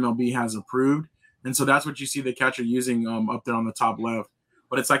MLB has approved. And so that's what you see the catcher using up there on the top left.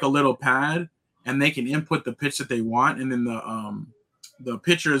 But it's like a little pad, and they can input the pitch that they want, and then the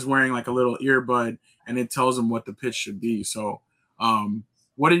pitcher is wearing like a little earbud, and it tells them what the pitch should be. So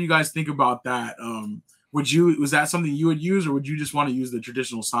what do you guys think about that? Was that something you would use, or would you just want to use the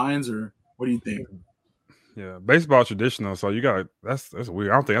traditional signs, or what do you think? Yeah, baseball traditional, so you got that's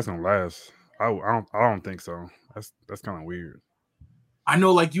weird. I don't think that's gonna last. I don't think so. That's kind of weird. I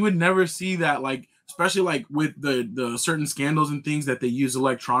know, like, you would never see that, like, especially like with the certain scandals and things that they use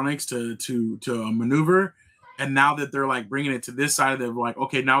electronics to maneuver. And now that they're like bringing it to this side, they're like,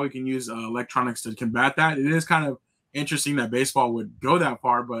 okay, now we can use electronics to combat that. It is kind of interesting that baseball would go that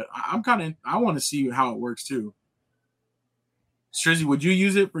far, but I want to see how it works too. Strizzy, would you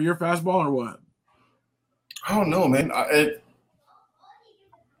use it for your fastball or what? I don't know, man. I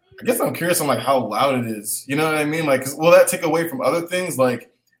guess I'm curious on like how loud it is. You know what I mean? Like, will that take away from other things?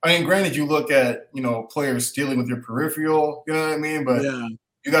 Like, I mean, granted, you look at players stealing with your peripheral. You know what I mean? But yeah,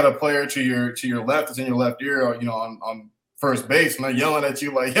 you got a player to your left that's in your left ear, on first base, and they're yelling at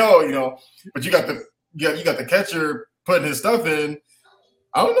you like, yo, But you got the catcher putting his stuff in.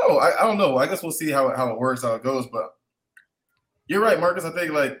 I don't know. I don't know. I guess we'll see how it works, how it goes. But you're right, Marcus. I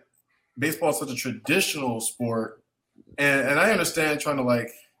think like baseball is such a traditional sport, and I understand trying to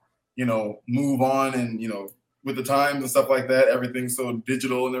like move on and with the times and stuff like that. Everything's so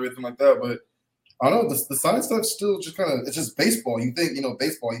digital and everything like that, but I don't know, the sign stuff's still just kind of, it's just baseball. You think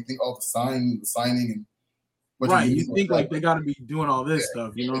baseball, you think all the signing and what right. You think like they got to be doing all this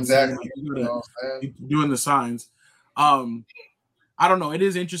stuff, exactly. What I'm saying? Doing the signs. I don't know. It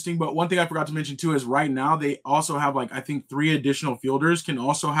is interesting, but one thing I forgot to mention too is right now they also have like I think 3 additional fielders can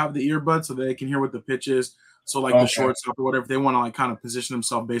also have the earbuds so they can hear what the pitch is. So like the shortstop or whatever, they want to like kind of position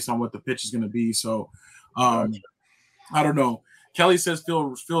themselves based on what the pitch is going to be. So I don't know. Kelly says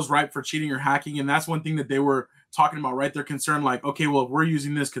feels right for cheating or hacking, and that's one thing that they were talking about, right? They're concerned like, okay, well, if we're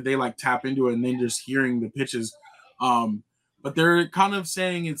using this, could they like tap into it and then just hearing the pitches? But they're kind of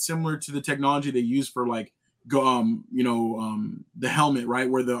saying it's similar to the technology they use for like the helmet, right,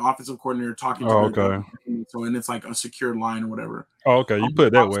 where the offensive coordinator talking to okay. So and it's like a secured line or whatever. Oh, okay. You put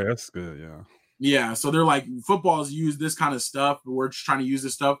it that way. That's good. Yeah. Yeah. So they're like, footballs use this kind of stuff, but we're just trying to use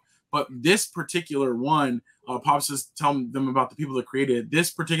this stuff. But this particular one, Pops is telling them about the people that created it.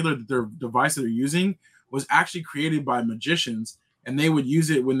 This particular their device that they're using was actually created by magicians, and they would use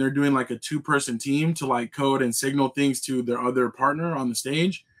it when they're doing like a 2-person team to like code and signal things to their other partner on the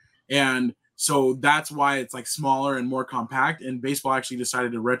stage. And so that's why it's like smaller and more compact. And baseball actually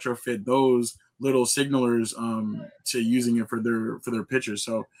decided to retrofit those little signalers to using it for their pitchers.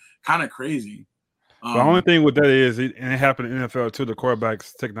 So kind of crazy. The only thing with that is, and it happened in the NFL too, the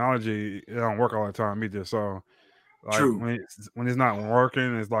quarterback's technology, it don't work all the time either. So like true. When it's not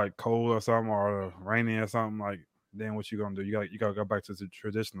working, it's like cold or something or raining or something, like then what you gonna do? You gotta go back to the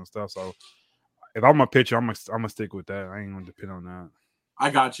traditional stuff. So if I'm a pitcher, I'm gonna stick with that. I ain't gonna depend on that. I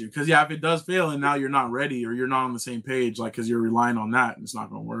got you. Because if it does fail and now you're not ready or you're not on the same page, like because you're relying on that, it's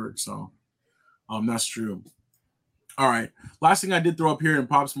not gonna work. So that's true. All right. Last thing I did throw up here, and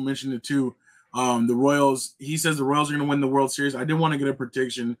Pops mentioned it too. The Royals, he says the Royals are going to win the World Series. I didn't want to get a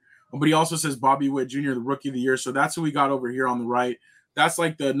prediction, but he also says Bobby Witt Jr., the Rookie of the Year. So that's who we got over here on the right. That's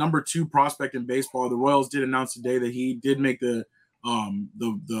like the number 2 prospect in baseball. The Royals did announce today that he did make the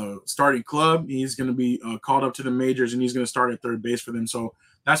starting club. He's going to be called up to the majors, and he's going to start at third base for them. So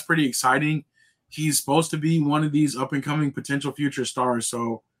that's pretty exciting. He's supposed to be one of these up-and-coming potential future stars.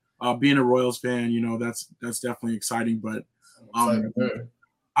 So being a Royals fan, that's definitely exciting. But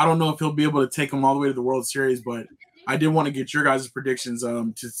I don't know if he'll be able to take them all the way to the World Series, but I did want to get your guys' predictions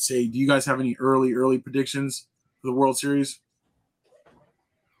to say, do you guys have any early predictions for the World Series?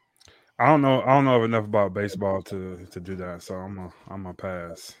 I don't know enough about baseball to do that, so I'm a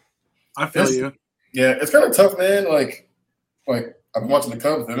pass. I feel you. Yeah, it's kind of tough, man. Like I've been watching the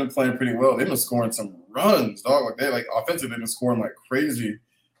Cubs. They've been playing pretty well. They've been scoring some runs, dog. Like offensively, they've been scoring like crazy.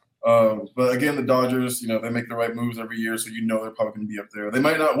 But again, the Dodgers, they make the right moves every year, so they're probably going to be up there. They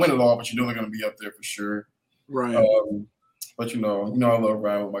might not win it all, but they're going to be up there for sure. Right. But I love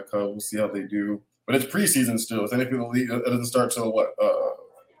Ryan with my Cubs. We'll see how they do. But it's preseason still. It's anything the league. It doesn't start till what?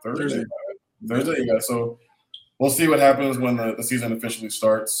 Thursday. Yeah. So we'll see what happens when the season officially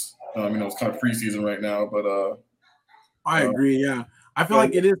starts. It's kind of preseason right now, but I agree. Yeah, I feel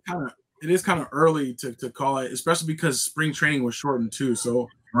like it is kind of early to call it, especially because spring training was shortened too. So.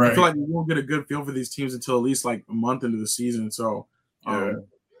 Right. I feel like we won't get a good feel for these teams until at least like a month into the season. So,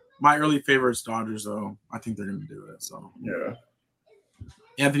 my early favorite is Dodgers, though. I think they're going to do it. So, yeah.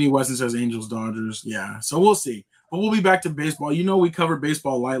 Anthony Weston says Angels, Dodgers. Yeah. So we'll see. But we'll be back to baseball. You know, we cover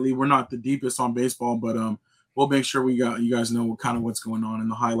baseball lightly. We're not the deepest on baseball, but we'll make sure you guys know kind of what's going on in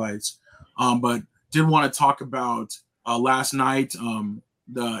the highlights. But did want to talk about last night,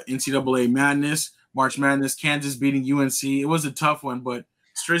 the NCAA Madness, March Madness, Kansas beating UNC. It was a tough one, but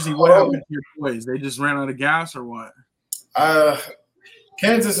Strizzy, what happened to your boys? They just ran out of gas or what?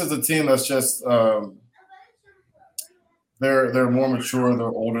 Kansas is a team that's just they're more mature, they're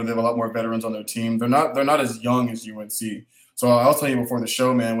older, they have a lot more veterans on their team. They're not as young as UNC. So I'll tell you before the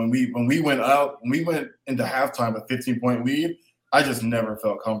show, man, when we went into halftime with 15-point lead, I just never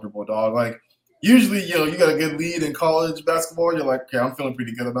felt comfortable, dog. Like usually, you got a good lead in college basketball, you're like, okay, I'm feeling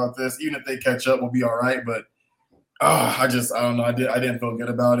pretty good about this. Even if they catch up, we'll be all right. But I don't know. I didn't feel good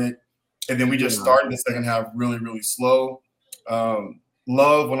about it. And then we just started the second half really, really slow.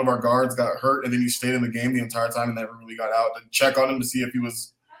 Love, one of our guards, got hurt, and then he stayed in the game the entire time and never really got out to check on him to see if he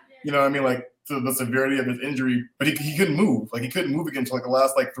was, you know what I mean, like to the severity of his injury. But he couldn't move. Like he couldn't move again until like the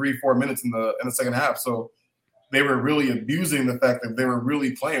last 3-4 minutes in the second half. So they were really abusing the fact that they were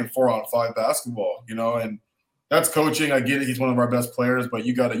really playing 4-on-5 basketball, and that's coaching. I get it. He's one of our best players, but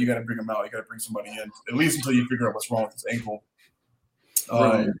you gotta bring him out. You gotta bring somebody in, at least until you figure out what's wrong with his ankle.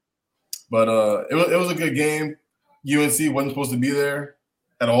 Right. But it was a good game. UNC wasn't supposed to be there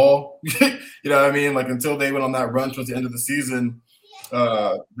at all. You know what I mean? Like until they went on that run towards the end of the season,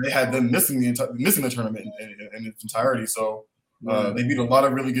 they had them missing the tournament in its entirety. So they beat a lot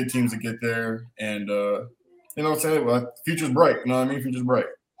of really good teams to get there, and you know what I'm saying? Well, future's bright. You know what I mean? Future's bright.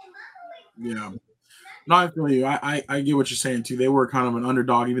 Yeah. No, I feel you. I get what you're saying too. They were kind of an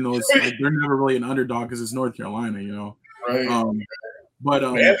underdog, even though it's they're never really an underdog because it's North Carolina, Right. But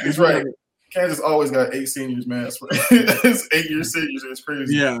Anthony's right. Kansas always got 8 seniors, man. It's 8-year seniors. It's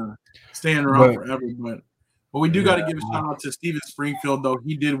crazy. Yeah, staying around forever. But we do got to give a shout out to Steven Springfield, though.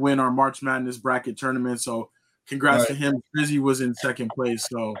 He did win our March Madness bracket tournament, so congrats to him. Drizzy was in second place,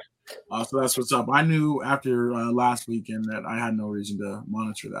 so that's what's up. I knew after last weekend that I had no reason to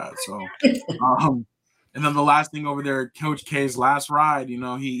monitor that. So, and then the last thing over there, Coach K's last ride.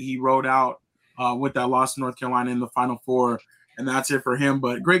 He rode out with that loss to North Carolina in the Final Four. And that's it for him.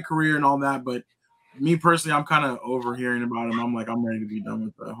 But great career and all that. But me personally, I'm kind of overhearing about him. I'm like, I'm ready to be done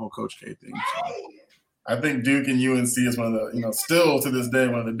with the whole Coach K thing. So. I think Duke and UNC is one of the, still to this day,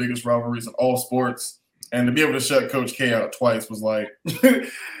 one of the biggest rivalries in all sports. And to be able to shut Coach K out twice was like,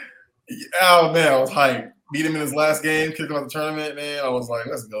 oh, man, I was hyped. Beat him in his last game, kicked him out the tournament, man. I was like,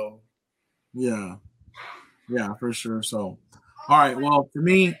 let's go. Yeah, for sure. So, all right. Well, for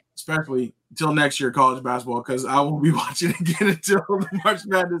me, especially until next year, college basketball, because I won't be watching again until the March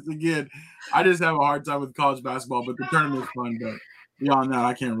Madness again. I just have a hard time with college basketball, but the tournament's fun. But beyond that,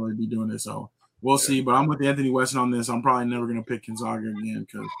 I can't really be doing it. So we'll see. But I'm with Anthony Weston on this. I'm probably never going to pick Gonzaga again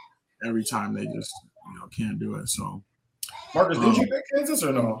because every time they just can't do it. So, Marcus, did you pick Kansas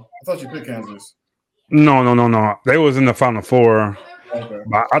or no? I thought you picked Kansas. No. They was in the Final Four. Okay.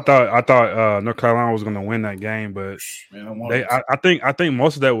 But I thought North Carolina was going to win that game, but I think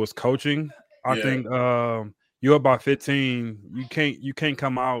most of that was coaching. I think you're about 15. You can't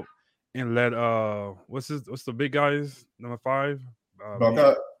come out and let what's the big guy's number 5?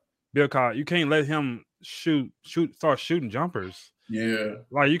 Bilcott. You can't let him start shooting jumpers. Yeah,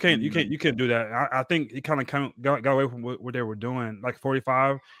 like you can't do that. I think he kind of got away from what they were doing. Like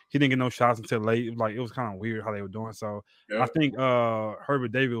 45, he didn't get no shots until late. It was kind of weird how they were doing. So I think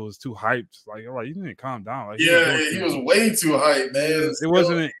Herbert Davis was too hyped. Like you need to calm down. He was way too hyped, man. It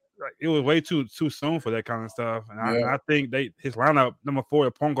wasn't. It was way too soon for that kind of stuff. And I think his lineup number 4,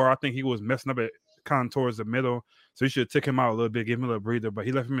 the point guard. I think he was messing up it kind of towards the middle. So he should take him out a little bit, give him a little breather. But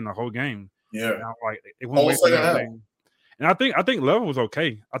he left him in the whole game. Yeah, it went away from that thing. And I think Love was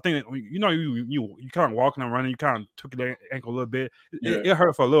okay. I think you kind of walking and running, you kind of took the ankle a little bit. It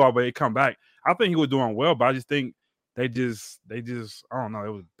hurt for a little while, but it come back. I think he was doing well, but I just think they just I don't know. It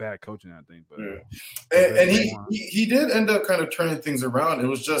was bad coaching, I think. But and he did end up kind of turning things around.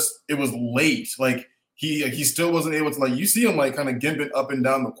 It was late. Like he still wasn't able to you see him kind of gimping up and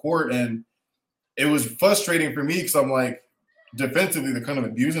down the court, and it was frustrating for me because I'm like defensively they're kind of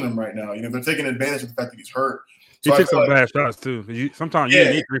abusing him right now. They're taking advantage of the fact that he's hurt. So he took some bad shots too. Sometimes you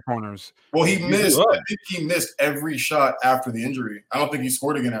need 3-pointers. Well, he missed. I think he missed every shot after the injury. I don't think he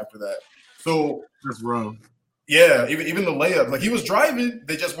scored again after that. So that's rough. Yeah, even the layup. He was driving,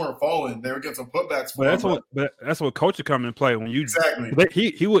 they just weren't falling. They were getting some putbacks. But that's what coaches come and play when you exactly.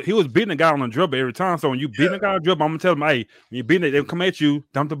 He was beating the guy on the dribble every time. So when you beat the guy on the dribble, I'm gonna tell him, hey, when you beat it, they'll come at you,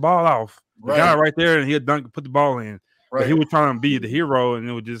 dump the ball off. The guy right there, and he'll dunk, put the ball in. Right. But he was trying to be the hero, and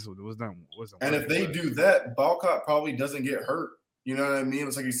it wasn't. And if they do that, Balcott probably doesn't get hurt. You know what I mean?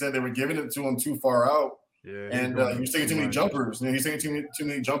 It's like you said, they were giving it to him too far out. Yeah, and he was taking too many jumpers. He's taking too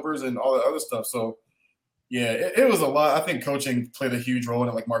many jumpers and all that other stuff. So, yeah, it was a lot. I think coaching played a huge role in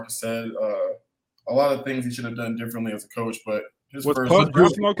it, like Marcus said. A lot of things he should have done differently as a coach, but his was first Puff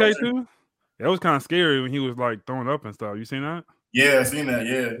Johnson okay too? That was kind of scary when he was like throwing up and stuff. You seen that? Yeah, I seen that.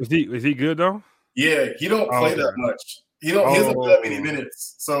 Yeah, is he good though? Yeah, he don't play that much. He doesn't play that many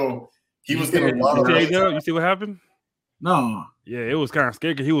minutes. So he was getting a lot of. You see what happened? No. Yeah, it was kind of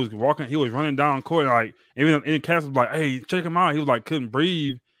scary because he was running down court, like even in Cass was like, "Hey, check him out." He was like couldn't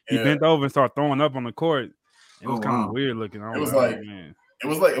breathe. He bent over and started throwing up on the court. It was kind of weird looking. It was like, man. It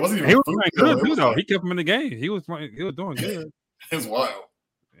wasn't even. He was playing good too, though. He kept him in the game. He was doing good. It was wild.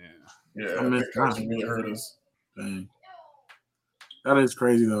 Yeah. I mean, really hurt us. Dang. That is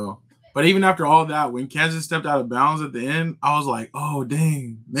crazy though. But even after all that, when Kansas stepped out of bounds at the end, I was like, "Oh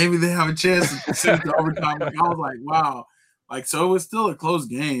dang, maybe they have a chance to send it to overtime." Like I was like, "Wow!" Like so, it was still a close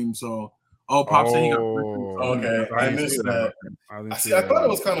game. So, Pop said he got. Okay, I missed that. I thought it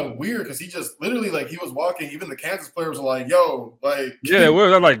was kind of weird because he just literally like he was walking. Even the Kansas players were like, "Yo, like." Yeah,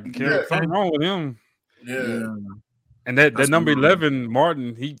 well, like something wrong with him. Yeah. And that number 11,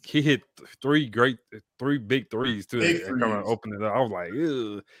 Martin, he hit three big threes too. That kind of opened it up. I was like,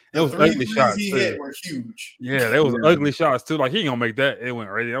 ew. It was ugly shots. He hit were huge. Yeah, they was ugly shots too. Like he ain't gonna make that. It went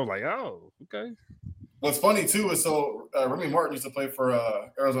ready. I was like, oh, okay. What's funny too is Remy Martin used to play for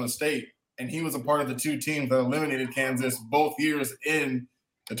Arizona State, and he was a part of the two teams that eliminated Kansas both years in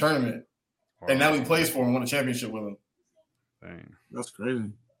the tournament. Wow. And now he plays for him, won a championship with him. Dang, that's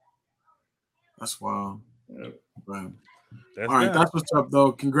crazy. That's wild. Yep. Right. All right, that's what's up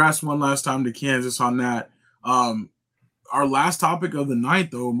though. Congrats one last time to Kansas on that. Our last topic of the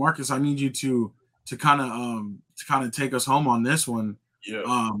night though, Marcus, I need you to kind of take us home on this one.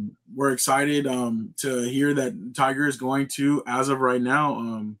 Yeah. We're excited to hear that Tiger is going to, as of right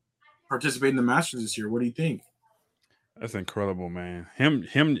now, participate in the Masters this year. What do you think? That's incredible, man.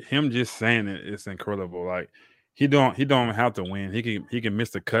 Him just saying it's incredible. Like he don't have to win. He can miss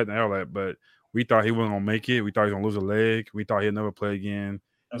the cut and all that, but we thought he wasn't gonna make it. We thought he was gonna lose a leg. We thought he'd never play again.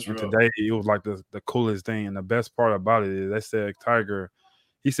 That's and real. Today it was like the coolest thing. And the best part about it is they said Tiger,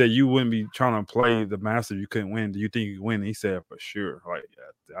 he said you wouldn't be trying to play the Masters if you couldn't win. Do you think you could win? And he said for sure. Like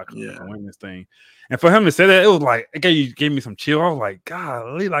I can win this thing. And for him to say that, it was like it gave me some chill. I was like,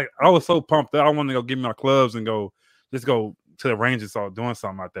 golly, like I was so pumped that I wanted to go get me my clubs and go to the range and start doing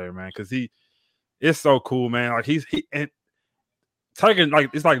something out there, man. Because it's so cool, man. Like and Tiger, like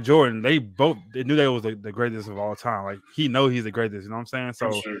it's like Jordan. They knew they was the greatest of all time. Like he know he's the greatest. You know what I'm saying?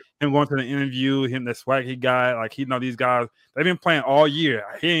 So him going to the interview, him the swag he got, like he know these guys. They've been playing all year.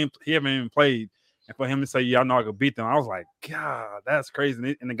 He haven't even played, and for him to say, "Yeah, I know I could beat them," I was like, God, that's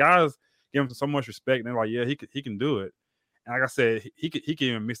crazy. And the guys give him so much respect. And they're like, yeah, he can do it. And like I said, he can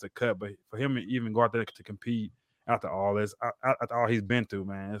even miss the cut, but for him to even go out there to compete after all this, after all he's been through,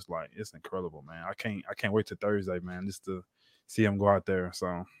 man, it's incredible, man. I can't wait till Thursday, man, just to see him go out there.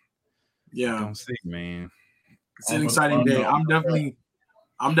 So don't see, man. It's an exciting day. I'm definitely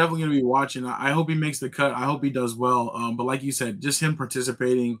gonna be watching. I hope he makes the cut. I hope he does well. But like you said, just him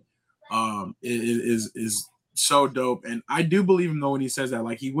participating is so dope. And I do believe him though when he says that.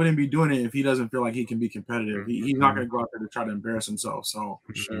 Like he wouldn't be doing it if he doesn't feel like he can be competitive. He's not gonna go out there to try to embarrass himself. So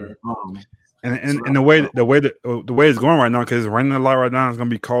for sure. And the way it's going right now, because it's raining a lot right now, it's gonna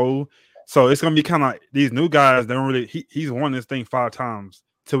be cold. So it's gonna be kind of like these new guys. They don't really. He's won this thing 5 times.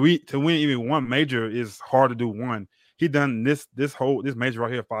 To win even one major is hard to do one. He done this major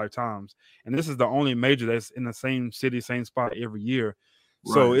right here 5 times, and this is the only major that's in the same city, same spot every year.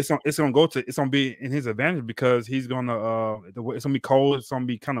 Right. So it's gonna be in his advantage because he's gonna it's gonna be cold. It's gonna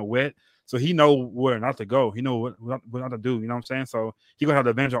be kind of wet. So he know where not to go. He know what not to do. You know what I'm saying? So he gonna have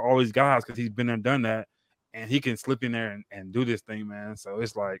the advantage of all these guys because he's been there and done that. And he can slip in there and do this thing, man. So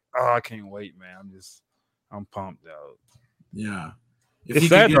it's like, I can't wait, man. I'm pumped, though. Yeah. It's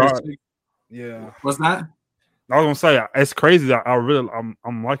sad, yeah. What's that? I was gonna say it's crazy that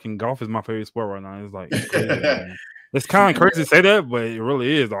I'm liking golf is my favorite sport right now. It's like it's crazy, man. It's kind of crazy to say that, but it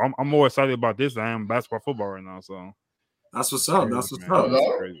really is. I'm more excited about this than I am basketball, football right now. So that's what's up. That's what's up.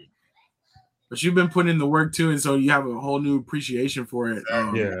 But you've been putting in the work too, and so you have a whole new appreciation for it.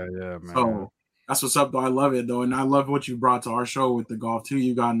 Yeah, man. So that's what's up, though. I love it, though, and I love what you brought to our show with the golf too.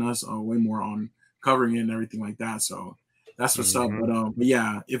 You've gotten us way more on covering it and everything like that. So that's what's up. But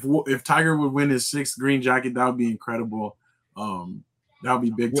yeah, if Tiger would win his 6th green jacket, that would be incredible. That would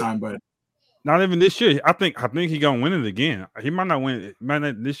be big time. But not even this year. I think he gonna win it again. He might not win it, might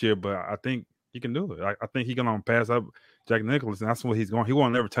not this year, but I think he can do it. I think he's gonna pass up Jack Nicklaus, and that's what he's going. He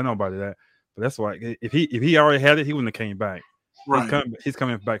won't never tell nobody that. But that's why if he already had it, he wouldn't have came back. Right. He's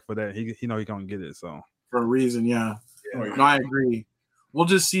coming back for that. He know he's gonna get it. So for a reason. Yeah. No, I agree. We'll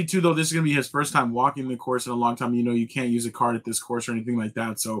just see too, though. This is gonna be his first time walking the course in a long time. You can't use a cart at this course or anything like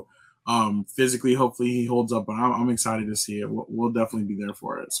that. So, physically, hopefully he holds up. But I'm excited to see it. We'll definitely be there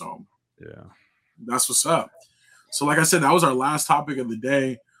for it. So, yeah, that's what's up. So, like I said, that was our last topic of the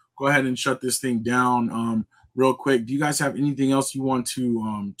day. Go ahead and shut this thing down. Real quick, do you guys have anything else you want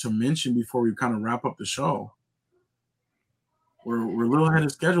to mention before we kind of wrap up the show? We're a little ahead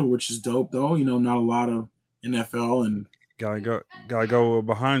of schedule, which is dope, though. Not a lot of NFL and gotta go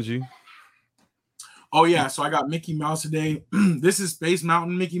behind you. Oh yeah, so I got Mickey Mouse today. This is Space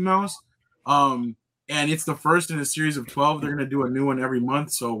Mountain Mickey Mouse, and it's the first in a series of 12. They're gonna do a new one every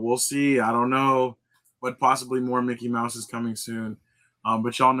month, so we'll see. I don't know, but possibly more Mickey Mouse is coming soon.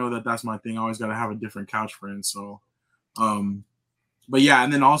 But y'all know that's my thing. I always gotta have a different couch friend. So, but yeah,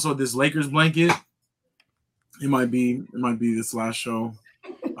 and then also this Lakers blanket. It might be this last show.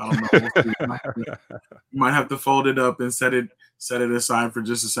 I don't know. You might have to fold it up and set it aside for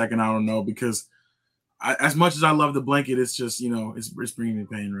just a second. I don't know, because as much as I love the blanket, it's just it's bringing me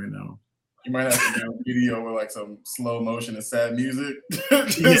pain right now. You might have to do a video with like some slow motion and sad music.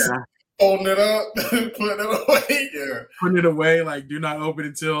 Yeah, holding it up, putting it away. Yeah, putting it away. Like, do not open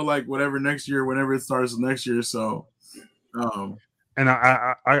until like whatever next year, whenever it starts next year. So, And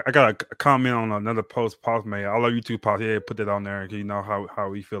I got a comment on another post Pops made. I love you too, Pops. Yeah, put that on there. You know how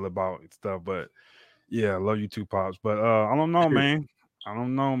we feel about stuff. But yeah, I love you too, Pops. But I don't know, man. I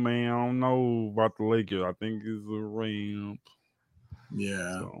don't know about the Lakers. I think it's a ramp.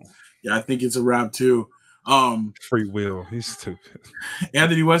 Yeah. So. Yeah, I think it's a wrap too. Free will. He's stupid.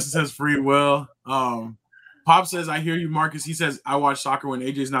 Anthony Weston says free will. Pop says, I hear you, Marcus. He says, I watch soccer when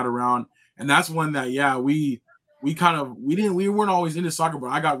AJ's not around. And that's one that, yeah, we weren't always into soccer,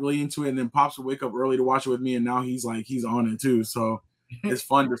 but I got really into it. And then Pops would wake up early to watch it with me, and now he's on it too. So it's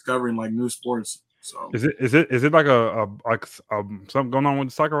fun discovering like new sports. So is it like a something going on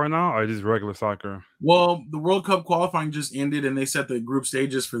with soccer right now, or just regular soccer? Well, the World Cup qualifying just ended, and they set the group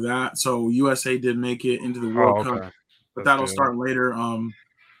stages for that. So USA did make it into the World Cup, but that'll start later.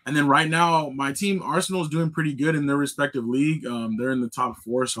 And then right now, my team Arsenal is doing pretty good in their respective league. They're in the top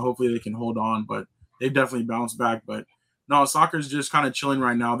 4, so hopefully they can hold on. But they've definitely bounced back. But no, soccer's just kind of chilling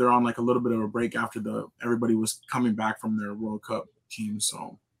right now. They're on like a little bit of a break after everybody was coming back from their World Cup team.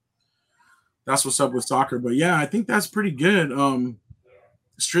 So that's what's up with soccer. But yeah, I think that's pretty good.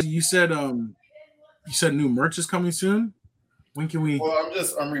 Strizzy, you said new merch is coming soon. When can we? Well,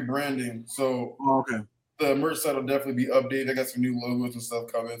 I'm rebranding. So okay. The merch site will definitely be updated. I got some new logos and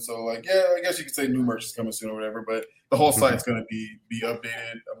stuff coming. So like, yeah, I guess you could say new merch is coming soon or whatever. But the whole site's gonna be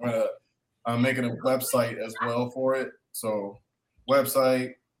updated. I'm making a website as well for it. So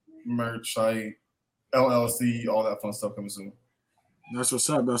website, merch site, LLC, all that fun stuff coming soon. That's what's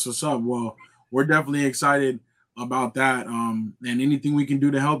up. Well, we're definitely excited about that. And anything we can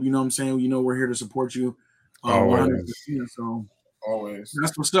do to help, you know what I'm saying? We're here to support you. Always. So always.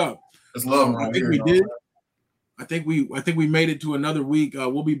 That's what's up. It's love. I think we did. I think we made it to another week.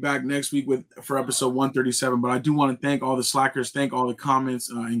 We'll be back next week for episode 137. But I do want to thank all the slackers, thank all the comments,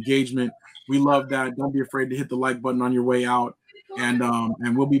 engagement. We love that. Don't be afraid to hit the like button on your way out, and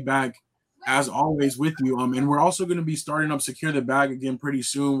we'll be back as always with you. And we're also going to be starting up Secure the Bag again pretty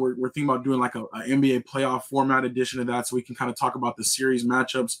soon. We're thinking about doing like a NBA playoff format edition of that, so we can kind of talk about the series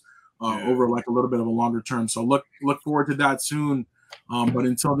matchups over like a little bit of a longer term. So look forward to that soon. But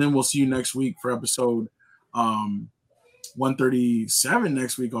until then, we'll see you next week for episode 137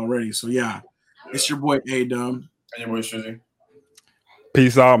 next week already. So yeah, it's your boy A-Dub. And your boy Shizzy.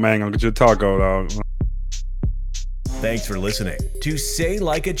 Peace out, man. Gonna get your taco, dog. Thanks for listening to Say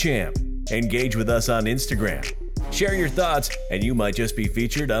Like a Champ. Engage with us on Instagram. Share your thoughts, and you might just be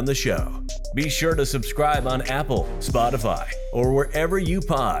featured on the show. Be sure to subscribe on Apple, Spotify, or wherever you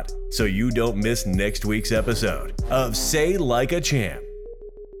pod so you don't miss next week's episode of Say Like a Champ.